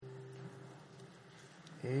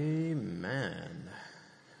Amen.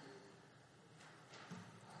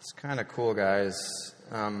 It's kind of cool, guys.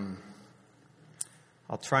 I'll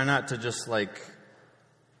try not to just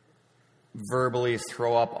verbally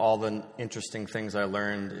throw up all the interesting things I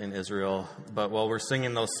learned in Israel, but while we're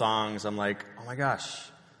singing those songs, I'm like, oh my gosh,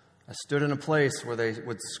 I stood in a place where they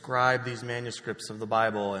would scribe these manuscripts of the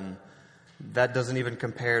Bible, and that doesn't even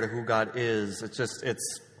compare to who God is.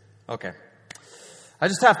 It's okay. I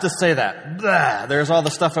just have to say that. Blah. There's all the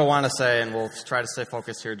stuff I want to say, and we'll try to stay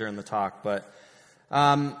focused here during the talk. But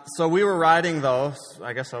so we were riding, though.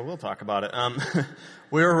 I guess I will talk about it.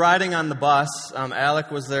 We were riding on the bus. Alec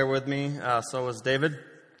was there with me. So was David.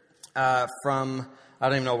 I don't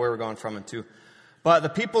even know where we're going from and to. But the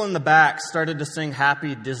people in the back started to sing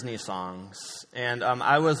happy Disney songs. And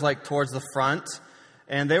I was towards the front,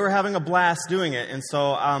 and they were having a blast doing it. And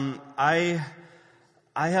so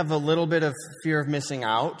I have a little bit of fear of missing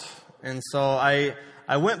out, and so I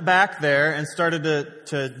went back there and started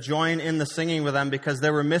to join in the singing with them because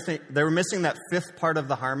they were missing that fifth part of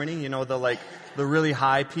the harmony, the really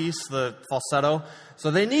high piece, the falsetto.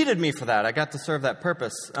 So they needed me for that. I got to serve that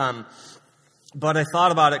purpose. But I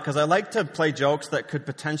thought about it because I like to play jokes that could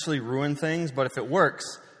potentially ruin things, but if it works,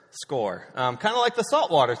 score. Kind of like the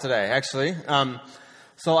saltwater today, actually.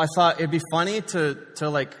 So I thought it'd be funny to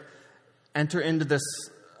enter into this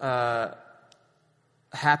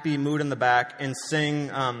happy mood in the back and sing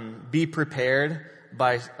Be Prepared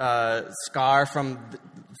by Scar from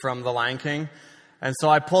The Lion King. And so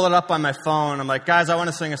I pulled it up on my phone. I'm like, guys, I want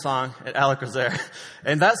to sing a song. And Alec was there.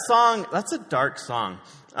 And that song, that's a dark song.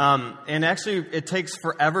 And actually, it takes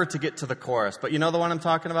forever to get to the chorus. But you know the one I'm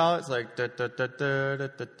talking about? It's like, da, da, da, da, da,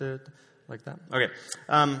 da, da, like that. Okay.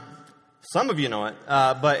 Some of you know it.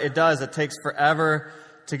 But it does. It takes forever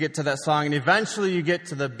to get to that song, and eventually you get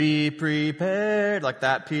to the Be Prepared, like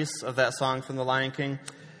that piece of that song from The Lion King.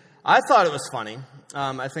 I thought it was funny.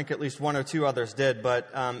 I think at least one or two others did, but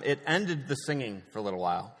it ended the singing for a little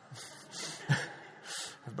while.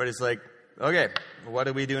 Everybody's like, okay, what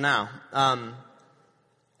do we do now?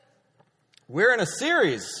 We're in a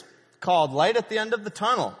series called Light at the End of the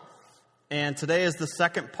Tunnel, and today is the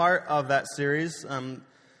second part of that series.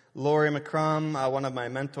 Lori McCrum, one of my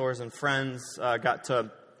mentors and friends, got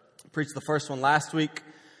to preach the first one last week.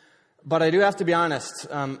 But I do have to be honest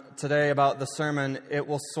today about the sermon. It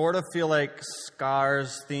will sort of feel like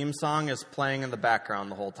Scar's theme song is playing in the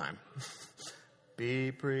background the whole time.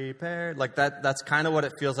 Be prepared. Like that's kind of what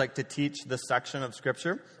it feels like to teach this section of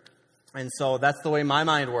Scripture. And so that's the way my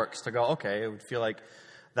mind works, to go, okay, it would feel like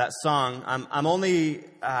that song. I'm only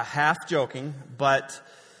half joking, but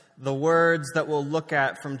the words that we'll look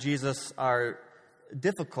at from Jesus are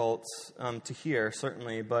difficult to hear,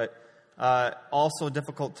 certainly, but also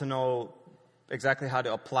difficult to know exactly how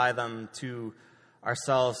to apply them to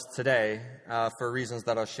ourselves today for reasons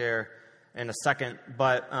that I'll share in a second.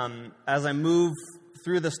 But as I move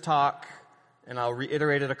through this talk, and I'll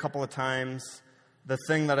reiterate it a couple of times, the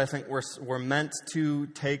thing that I think we're meant to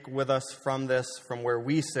take with us from this, from where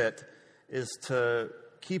we sit, is to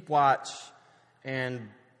keep watch and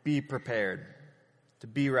be prepared, to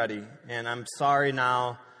be ready. And I'm sorry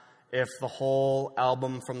now if the whole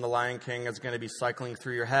album from The Lion King is going to be cycling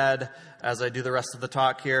through your head as I do the rest of the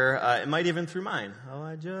talk here. It might even through mine. Oh,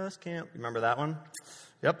 I just can't. Remember that one?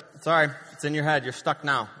 Yep. Sorry. It's in your head. You're stuck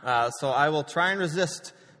now. So I will try and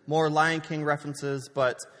resist more Lion King references,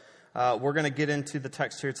 but we're going to get into the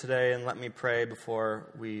text here today, and let me pray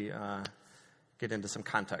before we get into some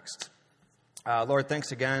context. Lord,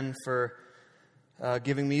 thanks again for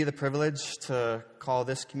giving me the privilege to call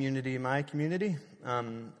this community my community,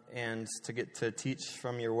 and to get to teach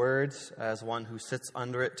from your words as one who sits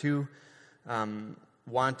under it too,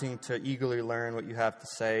 wanting to eagerly learn what you have to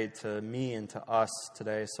say to me and to us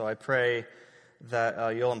today. So I pray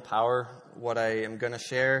that you'll empower what I am going to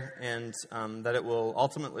share, and that it will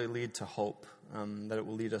ultimately lead to hope, that it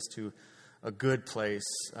will lead us to a good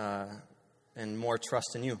place and more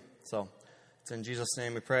trust in you. So it's in Jesus'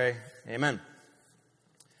 name we pray. Amen.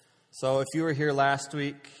 So if you were here last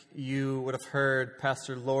week, you would have heard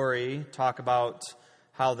Pastor Lori talk about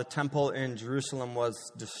how the temple in Jerusalem was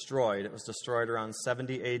destroyed. It was destroyed around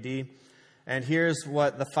 70 A.D., and here's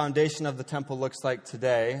what the foundation of the temple looks like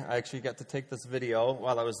today. I actually got to take this video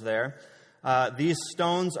while I was there. These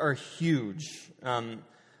stones are huge.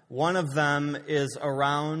 One of them is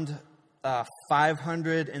around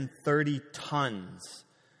 530 tons,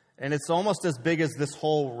 and it's almost as big as this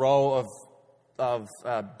whole row of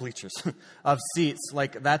bleachers, of seats.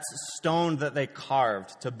 Like, that's stone that they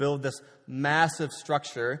carved to build this massive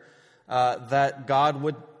structure that God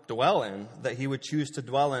would dwell in, that he would choose to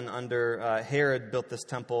dwell in under Herod built this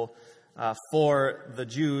temple for the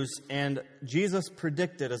Jews. And Jesus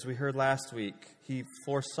predicted, as we heard last week, he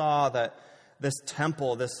foresaw that this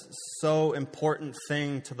temple, this so important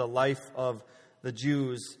thing to the life of the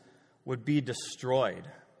Jews, would be destroyed.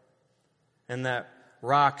 And that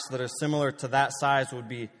rocks that are similar to that size would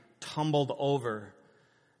be tumbled over.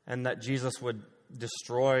 And that Jesus would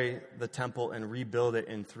destroy the temple and rebuild it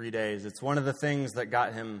in 3 days. It's one of the things that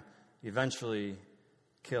got him eventually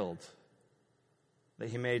killed. That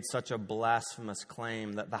he made such a blasphemous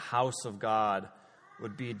claim that the house of God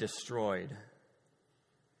would be destroyed.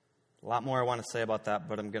 A lot more I want to say about that,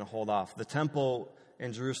 but I'm going to hold off. The temple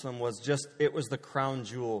in Jerusalem was the crown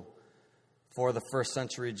jewel for the first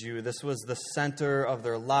century Jew. This was the center of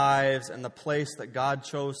their lives and the place that God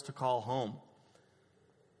chose to call home.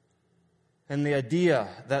 And the idea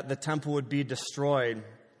that the temple would be destroyed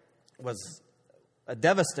was a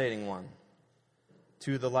devastating one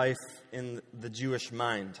to the life in the Jewish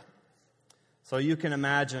mind. So you can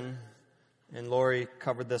imagine, and Lori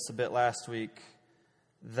covered this a bit last week,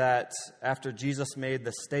 that after Jesus made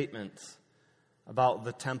the statement about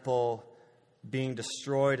the temple being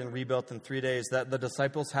destroyed and rebuilt in 3 days, that the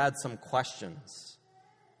disciples had some questions.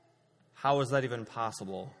 How is that even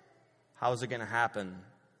possible? How is it going to happen?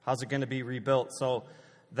 How's it going to be rebuilt? So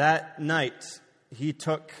that night, he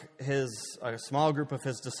took a small group of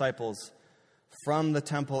his disciples from the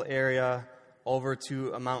temple area over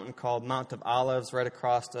to a mountain called Mount of Olives, right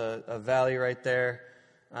across a valley right there,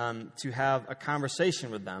 to have a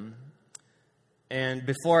conversation with them. And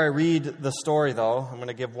before I read the story, though, I'm going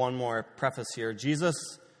to give one more preface here. Jesus,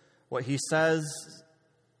 what he says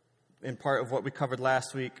in part of what we covered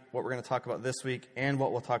last week, what we're going to talk about this week, and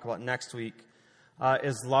what we'll talk about next week,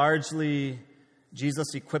 is largely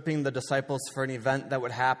Jesus equipping the disciples for an event that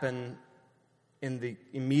would happen in the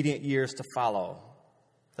immediate years to follow,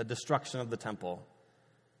 the destruction of the temple.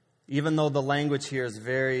 Even though the language here is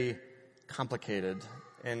very complicated,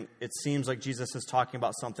 and it seems like Jesus is talking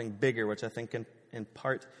about something bigger, which I think in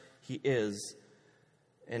part he is,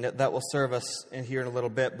 and that will serve us in here in a little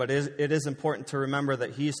bit, but it is important to remember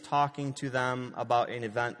that he's talking to them about an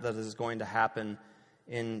event that is going to happen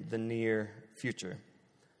in the near future.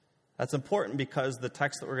 That's important because the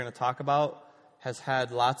text that we're going to talk about has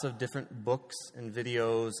had lots of different books and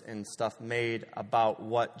videos and stuff made about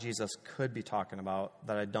what Jesus could be talking about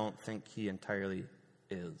that I don't think he entirely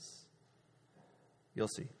is. You'll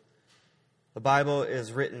see. The Bible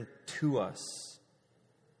is written to us.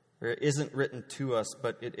 Or it isn't written to us,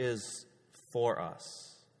 but it is for us.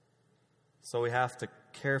 So we have to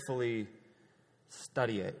carefully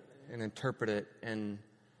study it and interpret it and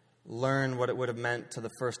learn what it would have meant to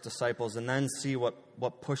the first disciples, and then see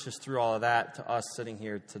what pushes through all of that to us sitting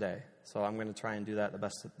here today. So I'm going to try and do that the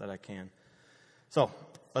best that I can. So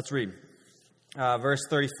let's read. Verse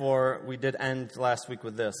 34, we did end last week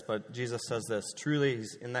with this, but Jesus says this. Truly,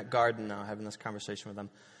 he's in that garden now having this conversation with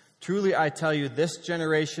them. Truly, I tell you, this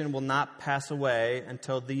generation will not pass away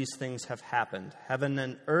until these things have happened. Heaven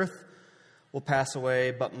and earth will pass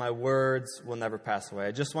away, but my words will never pass away.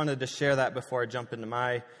 I just wanted to share that before I jump into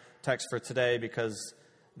my text for today, because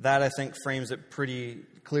that, I think, frames it pretty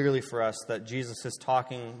clearly for us that Jesus is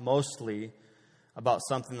talking mostly about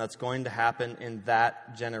something that's going to happen in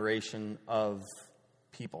that generation of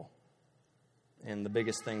people. And the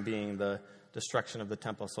biggest thing being the destruction of the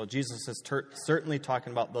temple. So Jesus is certainly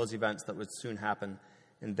talking about those events that would soon happen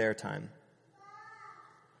in their time.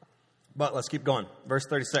 But let's keep going. Verse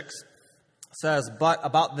 36 says, "But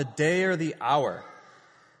about the day or the hour,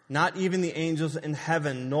 not even the angels in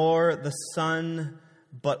heaven, nor the Son,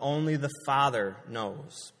 but only the Father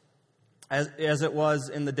knows. As it was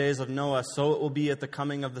in the days of Noah, so it will be at the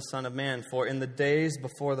coming of the Son of Man. For in the days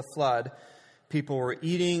before the flood, people were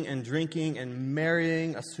eating and drinking and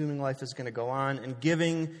marrying, assuming life is going to go on, and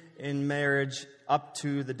giving in marriage up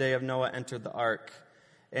to the day of Noah entered the ark.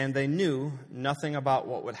 And they knew nothing about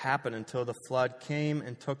what would happen until the flood came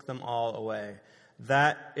and took them all away.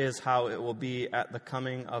 That is how it will be at the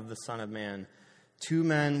coming of the Son of Man. 2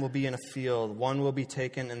 men will be in a field, one will be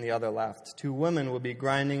taken and the other left. 2 women will be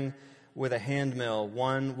grinding with a handmill,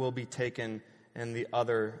 one will be taken and the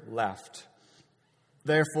other left.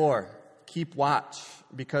 Therefore, keep watch,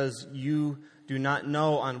 because you do not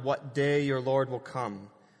know on what day your Lord will come.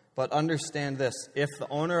 But understand this, if the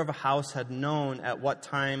owner of a house had known at what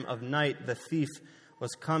time of night the thief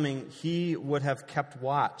was coming, he would have kept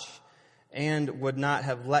watch and would not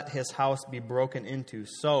have let his house be broken into.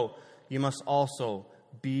 So you must also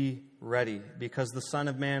be ready, because the Son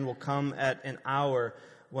of Man will come at an hour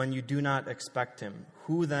when you do not expect him.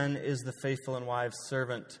 Who then is the faithful and wise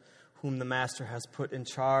servant whom the master has put in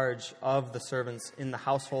charge of the servants in the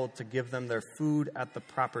household to give them their food at the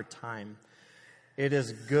proper time? It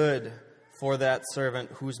is good for that servant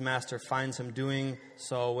whose master finds him doing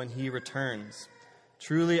so when he returns.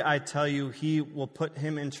 Truly, I tell you, he will put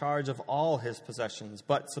him in charge of all his possessions.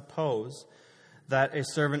 But suppose that a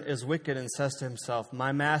servant is wicked and says to himself,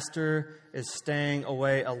 my master is staying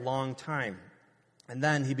away a long time. And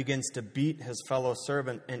then he begins to beat his fellow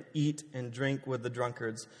servant and eat and drink with the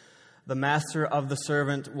drunkards. The master of the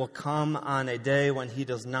servant will come on a day when he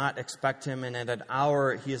does not expect him, and at an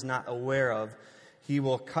hour he is not aware of. He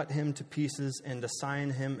will cut him to pieces and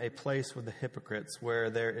assign him a place with the hypocrites, where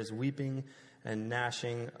there is weeping and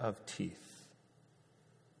gnashing of teeth.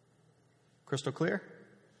 Crystal clear?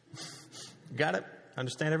 Got it?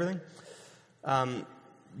 Understand everything?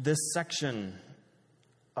 This section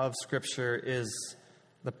of Scripture is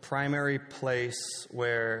the primary place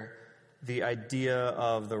where the idea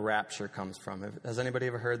of the rapture comes from. Has anybody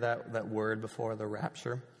ever heard that word before, the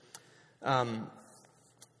rapture?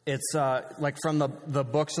 It's like from the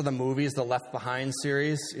books or the movies, the Left Behind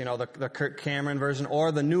series, you know, the Kirk Cameron version,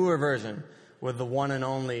 or the newer version with the one and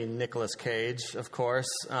only Nicolas Cage, of course.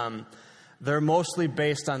 They're mostly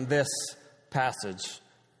based on this passage.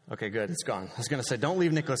 Okay, good, it's gone. I was going to say, don't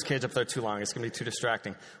leave Nicolas Cage up there too long. It's going to be too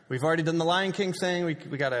distracting. We've already done the Lion King thing. We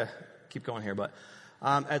got to keep going here. But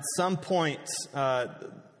at some point,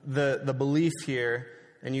 the belief here,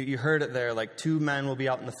 and you heard it there, like 2 men will be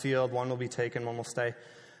out in the field, one will be taken, one will stay.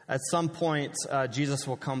 At some point, Jesus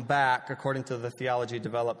will come back, according to the theology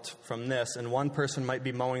developed from this, and one person might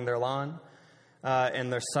be mowing their lawn,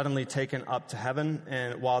 and they're suddenly taken up to heaven,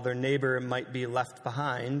 and while their neighbor might be left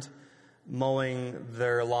behind, mowing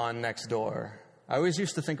their lawn next door. I always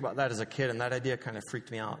used to think about that as a kid, and that idea kind of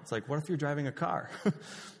freaked me out. It's like, what if you're driving a car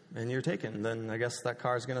and you're taken? Then I guess that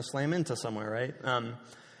car is going to slam into somewhere, right?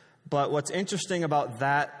 But what's interesting about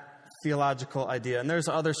that theological idea, and there's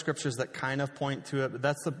other scriptures that kind of point to it, but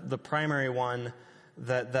that's the primary one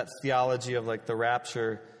that theology of like the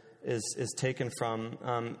rapture is taken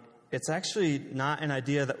from. It's actually not an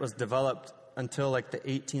idea that was developed until like the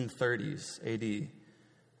 1830s AD.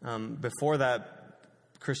 Before that,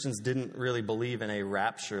 Christians didn't really believe in a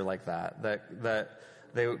rapture like that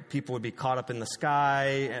people would be caught up in the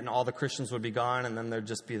sky and all the Christians would be gone and then there'd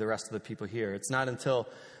just be the rest of the people here. It's not until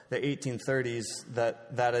the 1830s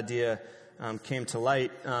that idea came to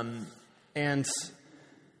light. And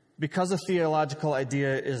because a theological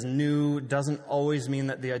idea is new doesn't always mean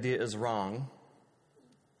that the idea is wrong.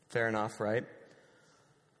 Fair enough, right?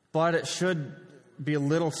 But it should be a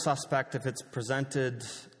little suspect if it's presented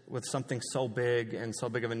with something so big and so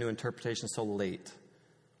big of a new interpretation so late,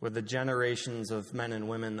 with the generations of men and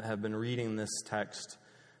women that have been reading this text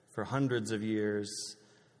for hundreds of years,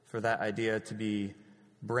 for that idea to be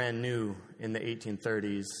brand new in the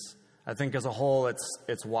 1830s. I think as a whole,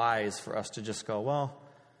 it's wise for us to just go, well,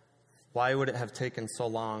 why would it have taken so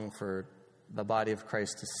long for the body of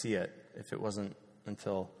Christ to see it if it wasn't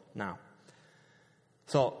until now?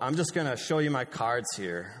 So I'm just going to show you my cards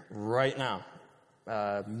here right now,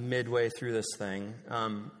 midway through this thing.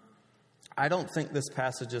 I don't think this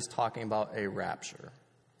passage is talking about a rapture.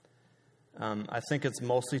 I think it's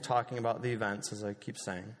mostly talking about the events, as I keep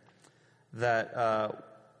saying, that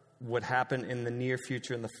would happen in the near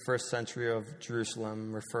future in the first century of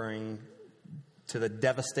Jerusalem, referring to the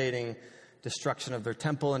devastating destruction of their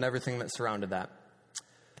temple and everything that surrounded that.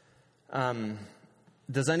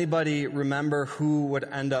 Does anybody remember who would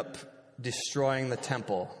end up destroying the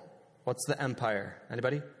temple? What's the empire?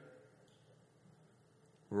 Anybody?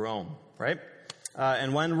 Rome, right?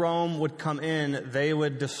 And when Rome would come in, they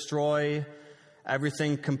would destroy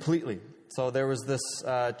everything completely. So there was this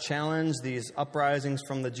challenge, these uprisings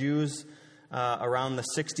from the Jews around the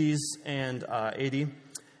 60s and 80.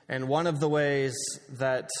 And one of the ways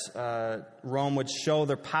that Rome would show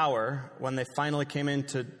their power when they finally came in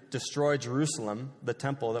to destroy Jerusalem, the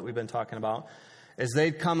temple that we've been talking about, is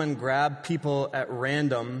they'd come and grab people at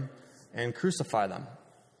random and crucify them.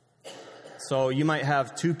 So you might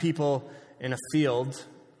have 2 people in a field,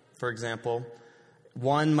 for example.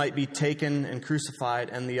 One might be taken and crucified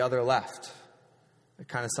and the other left. It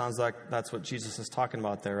kind of sounds like that's what Jesus is talking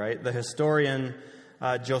about there, right? The historian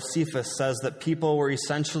Josephus says that people were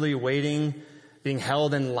essentially being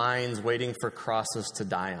held in lines, waiting for crosses to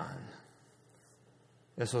die on.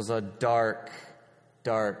 This was a dark,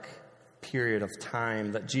 dark period of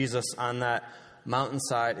time that Jesus on that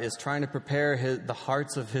mountainside is trying to prepare the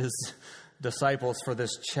hearts of his disciples for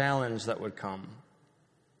this challenge that would come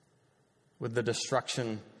with the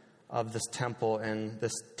destruction of this temple and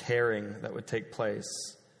this tearing that would take place.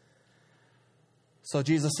 So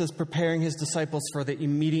Jesus is preparing his disciples for the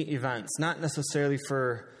immediate events, not necessarily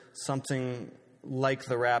for something like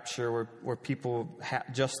the rapture where people,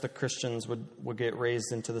 just the Christians would get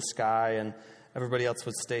raised into the sky and everybody else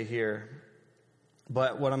would stay here.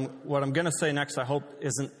 But what I'm going to say next, I hope,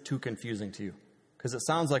 isn't too confusing to you, because it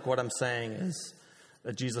sounds like what I'm saying is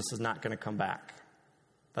that Jesus is not going to come back.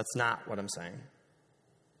 That's not what I'm saying.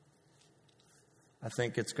 I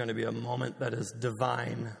think it's going to be a moment that is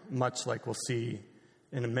divine, much like we'll see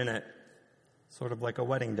in a minute, sort of like a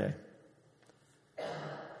wedding day.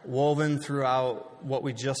 Woven throughout what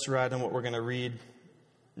we just read and what we're going to read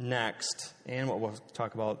next, and what we'll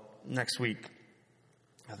talk about next week,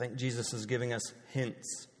 I think Jesus is giving us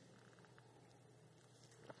hints,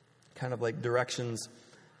 kind of like directions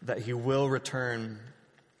that he will return.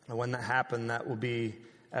 And when that happens, that will be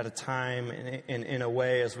at a time and in a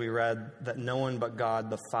way, as we read, that no one but God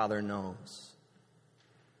the Father knows.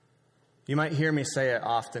 You might hear me say it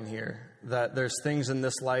often here, that there's things in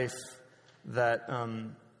this life that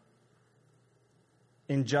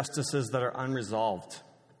injustices that are unresolved,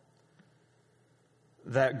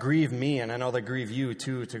 that grieve me, and I know they grieve you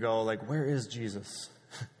too, to go like, where is Jesus?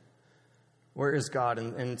 Where is God?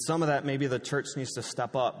 And some of that maybe the church needs to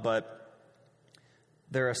step up, but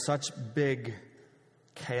there are such big,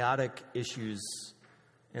 chaotic issues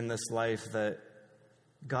in this life that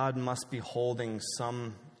God must be holding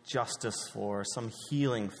some justice for, some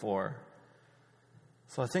healing for.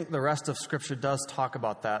 So I think the rest of Scripture does talk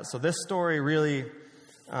about that. So this story really,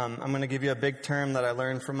 I'm going to give you a big term that I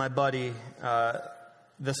learned from my buddy.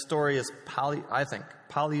 This story is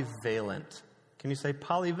polyvalent. Can you say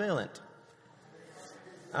polyvalent?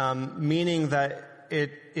 Meaning that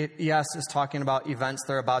it yes, is talking about events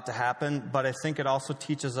that are about to happen, but I think it also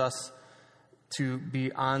teaches us to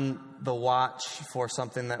be on the watch for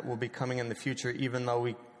something that will be coming in the future, even though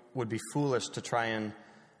we would be foolish to try and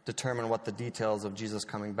determine what the details of Jesus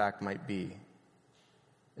coming back might be.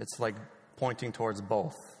 It's like pointing towards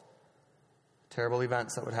both. Terrible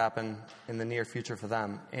events that would happen in the near future for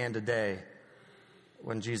them, and a day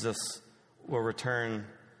when Jesus will return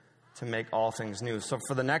to make all things new. So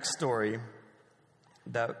for the next story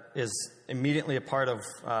that is immediately a part of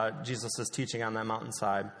Jesus' teaching on that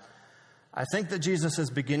mountainside, I think that Jesus is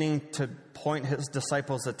beginning to point his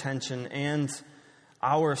disciples' attention and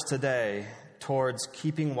ours today towards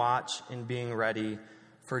keeping watch and being ready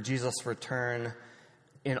for Jesus' return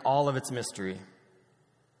in all of its mystery.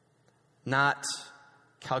 Not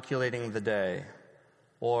calculating the day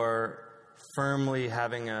or firmly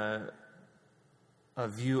having a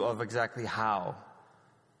view of exactly how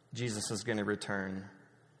Jesus is going to return.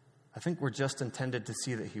 I think we're just intended to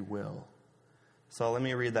see that he will. So let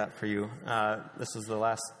me read that for you. This is the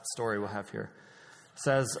last story we'll have here. It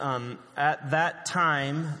says, at that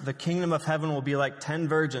time, the kingdom of heaven will be like 10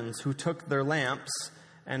 virgins who took their lamps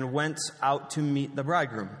and went out to meet the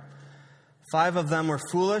bridegroom. 5 of them were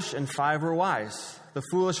foolish and 5 were wise. The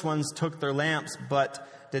foolish ones took their lamps,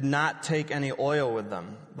 but did not take any oil with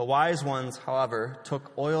them. The wise ones, however,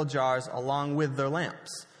 took oil jars along with their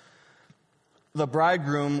lamps. The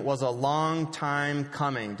bridegroom was a long time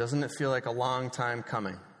coming. Doesn't it feel like a long time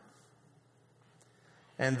coming?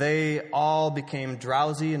 And they all became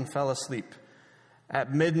drowsy and fell asleep.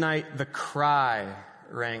 At midnight, the cry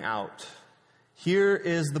rang out, "Here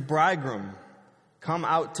is the bridegroom. Come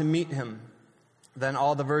out to meet him." Then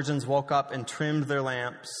all the virgins woke up and trimmed their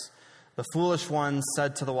lamps. The foolish ones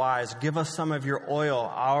said to the wise, "Give us some of your oil.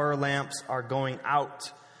 Our lamps are going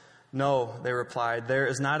out." "No," they replied, "there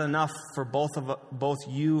is not enough for both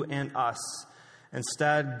you and us.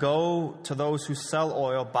 Instead, go to those who sell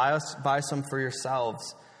oil, buy some for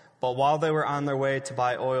yourselves." But while they were on their way to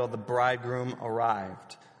buy oil, the bridegroom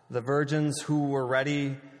arrived. The virgins who were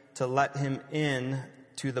ready to let him in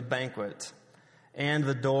to the banquet, and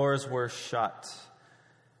the doors were shut.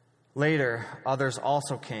 Later, others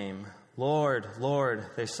also came. "Lord, Lord,"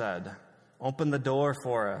 they said, "open the door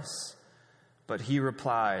for us." But he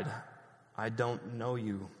replied, "I don't know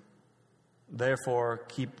you. Therefore,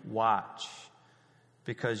 keep watch,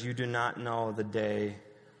 because you do not know the day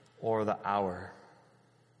or the hour."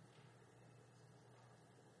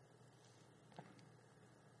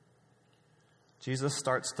 Jesus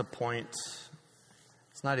starts to point,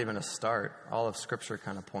 it's not even a start, all of Scripture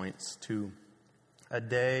kind of points to a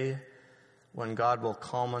day when God will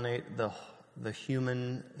culminate the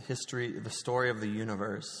human history, the story of the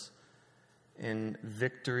universe, in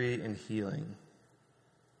victory and healing.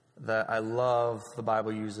 That I love the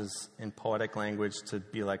Bible uses in poetic language to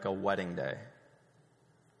be like a wedding day.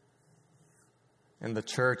 And the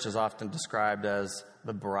church is often described as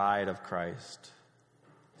the bride of Christ.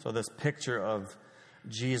 So this picture of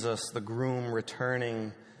Jesus, the groom,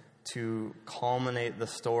 returning to culminate the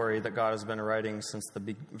story that God has been writing since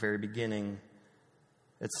the very beginning,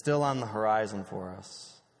 it's still on the horizon for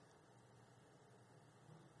us.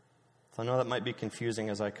 So I know that might be confusing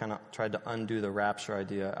as I kind of tried to undo the rapture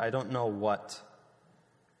idea. I don't know what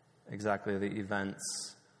exactly the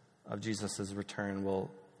events of Jesus' return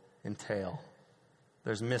will entail.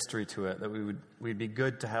 There's mystery to it that we'd be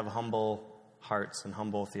good to have humble hearts and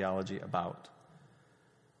humble theology about.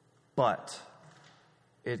 But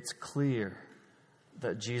it's clear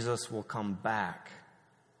that Jesus will come back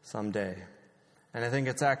someday. And I think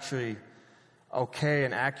it's actually okay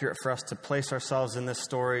and accurate for us to place ourselves in this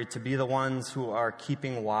story, to be the ones who are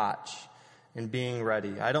keeping watch and being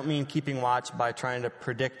ready. I don't mean keeping watch by trying to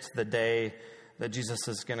predict the day that Jesus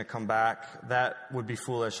is going to come back. That would be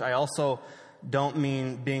foolish. I also don't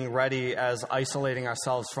mean being ready as isolating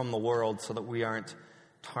ourselves from the world so that we aren't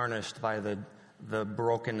tarnished by the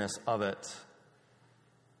brokenness of it.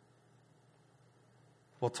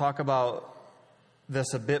 We'll talk about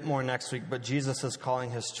this a bit more next week, but Jesus is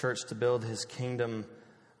calling his church to build his kingdom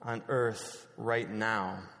on earth right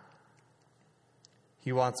now.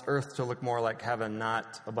 He wants earth to look more like heaven,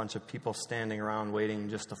 not a bunch of people standing around waiting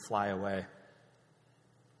just to fly away.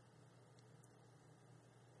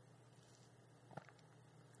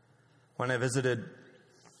 When I visited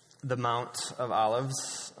the Mount of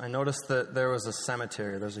Olives, I noticed that there was a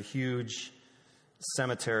cemetery. There's a huge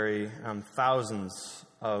cemetery, thousands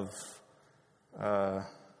of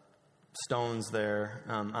stones there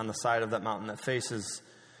on the side of that mountain that faces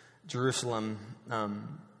Jerusalem,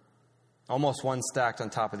 almost one stacked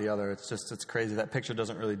on top of the other. It's crazy. That picture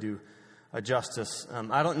doesn't really do justice.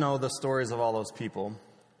 I don't know the stories of all those people,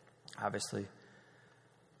 obviously.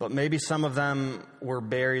 But maybe some of them were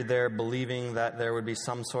buried there believing that there would be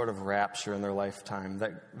some sort of rapture in their lifetime,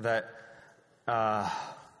 that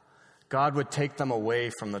God would take them away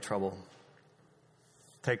from the trouble,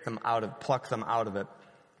 pluck them out of it.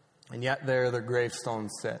 And yet there their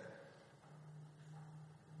gravestones sit.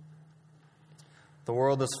 The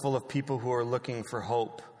world is full of people who are looking for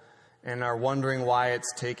hope and are wondering why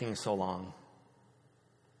it's taking so long.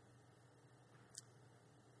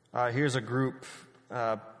 Here's a group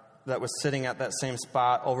that was sitting at that same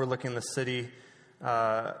spot overlooking the city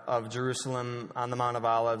of Jerusalem on the Mount of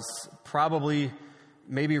Olives, probably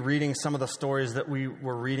maybe reading some of the stories that we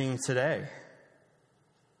were reading today.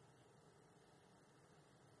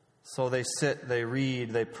 So they sit, they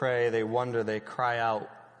read, they pray, they wonder, they cry out,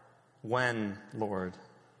 "When, Lord?"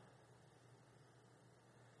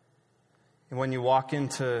 And when you walk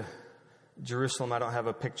into Jerusalem, I don't have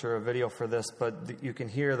a picture or video for this, but you can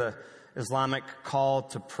hear the Islamic call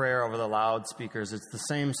to prayer over the loudspeakers. It's the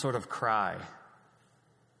same sort of cry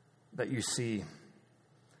that you see.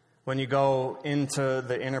 When you go into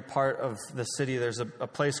the inner part of the city, there's a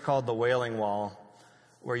place called the Wailing Wall,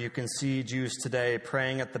 where you can see Jews today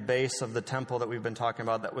praying at the base of the temple that we've been talking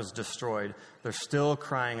about that was destroyed. They're still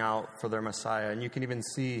crying out for their Messiah. And you can even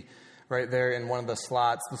see right there in one of the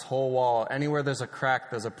slots, this whole wall, anywhere there's a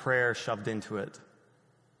crack, there's a prayer shoved into it.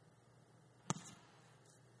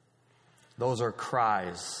 Those are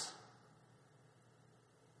cries.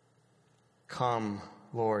 Come,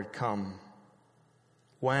 Lord, come.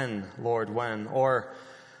 When, Lord, when? Or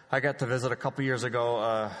I got to visit a couple years ago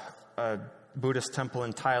a Buddhist temple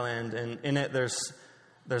in Thailand, and in it there's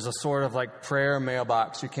a sort of like prayer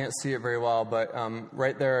mailbox. You can't see it very well, but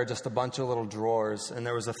right there are just a bunch of little drawers, and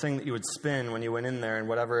there was a thing that you would spin when you went in there, and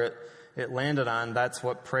whatever it landed on, that's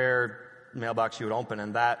what prayer mailbox you would open,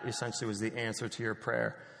 and that essentially was the answer to your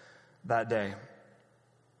prayer that day.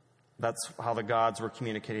 That's how the gods were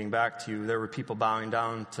communicating back to you. There were people bowing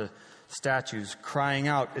down to statues, crying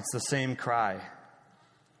out. It's the same cry,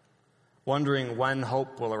 wondering when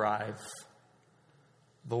hope will arrive.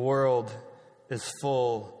 The world is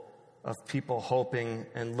full of people hoping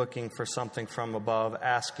and looking for something from above,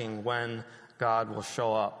 asking when God will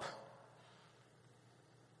show up.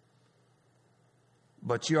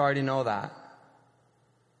 But you already know that,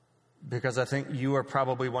 because I think you are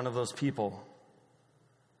probably one of those people.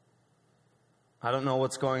 I don't know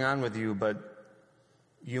what's going on with you, but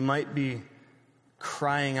you might be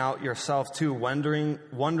crying out yourself too, wondering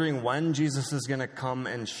when Jesus is going to come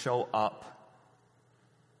and show up.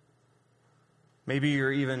 Maybe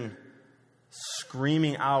you're even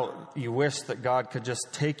screaming out, you wish that God could just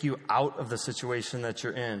take you out of the situation that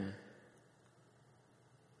you're in.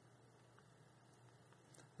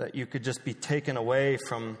 That you could just be taken away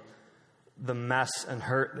from the mess and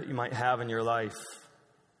hurt that you might have in your life.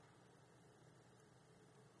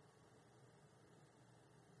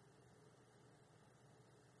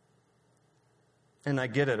 And I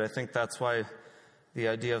get it. I think that's why the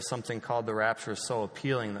idea of something called the rapture is so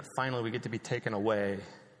appealing, that finally we get to be taken away.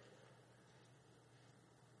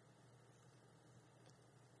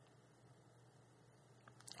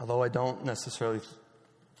 Although I don't necessarily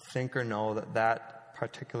think or know that that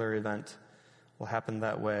particular event will happen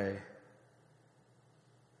that way.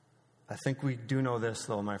 I think we do know this,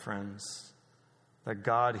 though, my friends, that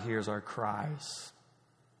God hears our cries.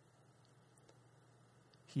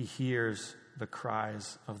 He hears the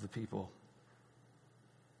cries of the people.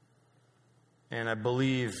 And I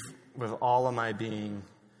believe with all of my being,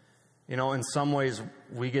 in some ways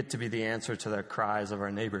we get to be the answer to the cries of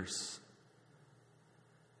our neighbors.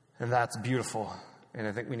 And that's beautiful. And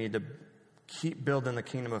I think we need to keep building the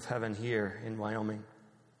kingdom of heaven here in Wyoming.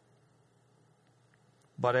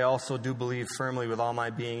 But I also do believe firmly with all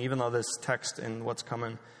my being, even though this text and what's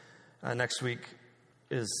coming next week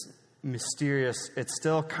is mysterious, it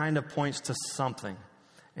still kind of points to something.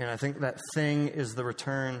 And I think that thing is the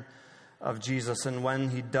return of Jesus. And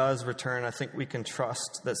when he does return, I think we can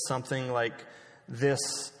trust that something like this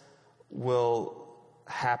will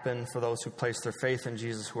happen for those who place their faith in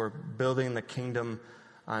Jesus, who are building the kingdom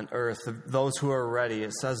on earth, those who are ready.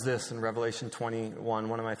 It says this in Revelation 21,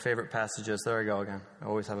 one of my favorite passages. There I go again. I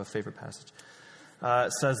always have a favorite passage.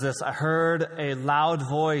 It says this: I heard a loud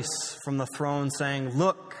voice from the throne saying,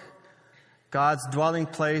 "Look, God's dwelling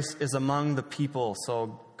place is among the people."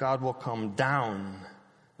 So God will come down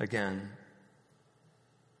again.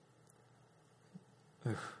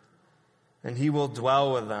 And he will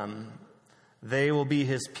dwell with them. They will be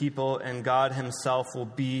his people, and God himself will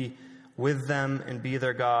be with them and be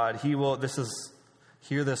their God.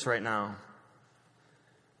 Hear this right now.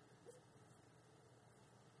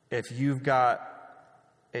 If you've got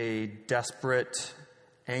a desperate,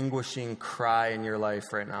 anguishing cry in your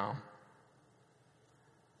life right now,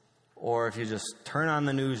 or if you just turn on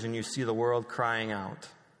the news and you see the world crying out,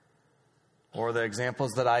 or the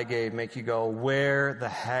examples that I gave make you go, where the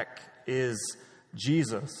heck is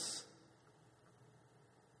Jesus?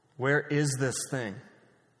 Where is this thing?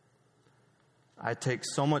 I take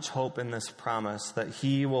so much hope in this promise that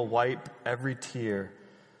he will wipe every tear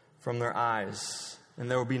from their eyes, and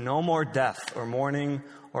there will be no more death or mourning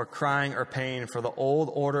or crying or pain, for the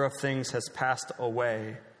old order of things has passed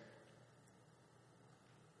away.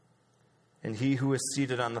 And he who is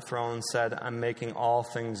seated on the throne said, I'm making all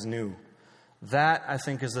things new. That, I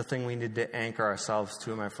think, is the thing we need to anchor ourselves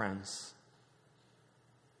to, my friends.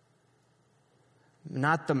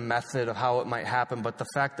 Not the method of how it might happen, but the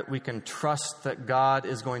fact that we can trust that God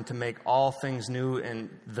is going to make all things new, and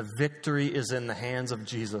the victory is in the hands of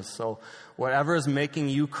Jesus. So whatever is making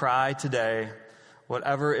you cry today,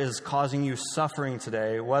 whatever is causing you suffering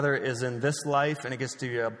today, whether it is in this life and it gets to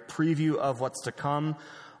be a preview of what's to come,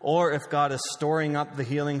 or if God is storing up the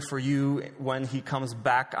healing for you when he comes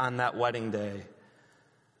back on that wedding day,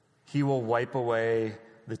 he will wipe away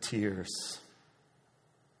the tears.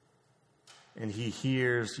 And he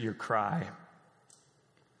hears your cry.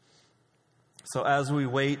 So as we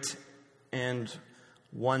wait and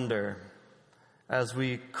wonder, as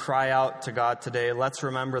we cry out to God today, let's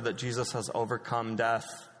remember that Jesus has overcome death.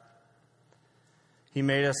 He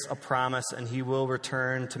made us a promise, and he will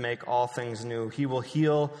return to make all things new. He will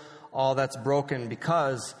heal all that's broken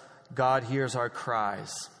because God hears our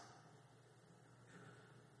cries.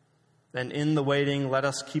 And in the waiting, let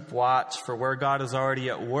us keep watch for where God is already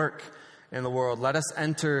at work in the world. Let us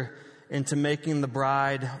enter into making the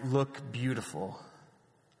bride look beautiful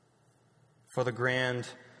for the grand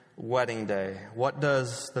wedding day. What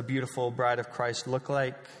does the beautiful bride of Christ look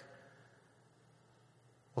like?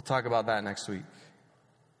 We'll talk about that next week.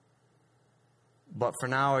 But for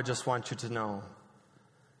now, I just want you to know,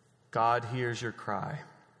 God hears your cry.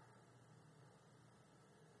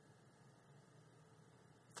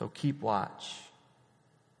 So keep watch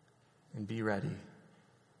and be ready,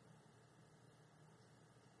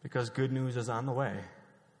 because good news is on the way.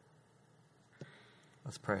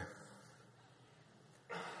 Let's pray.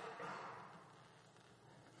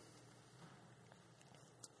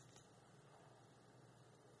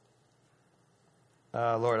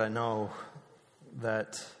 Lord, I know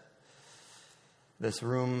that this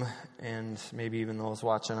room, and maybe even those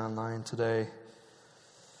watching online today,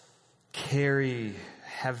 carry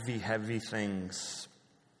heavy, heavy things.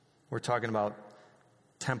 We're talking about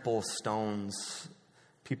temple stones.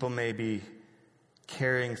 People may be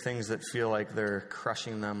carrying things that feel like they're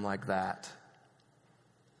crushing them like that.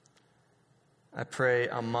 I pray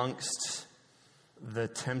amid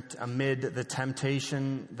the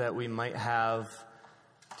temptation that we might have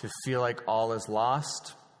to feel like all is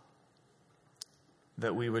lost,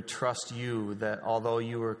 that we would trust you, that although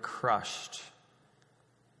you were crushed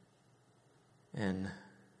and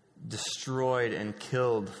destroyed and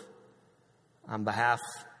killed on behalf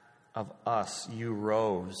of us, you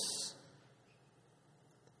rose.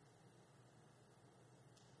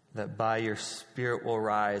 That by your Spirit will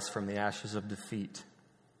rise from the ashes of defeat.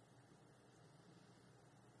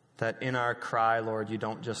 That in our cry, Lord, you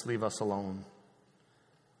don't just leave us alone.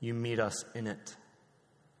 You meet us in it.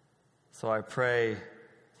 So I pray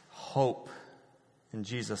hope in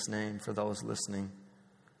Jesus' name for those listening.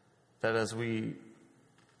 That as we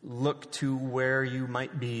look to where you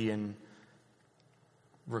might be and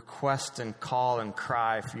request and call and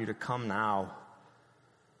cry for you to come now,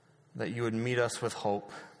 that you would meet us with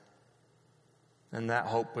hope. And that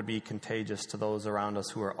hope would be contagious to those around us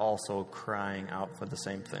who are also crying out for the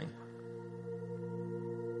same thing.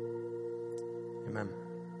 Amen.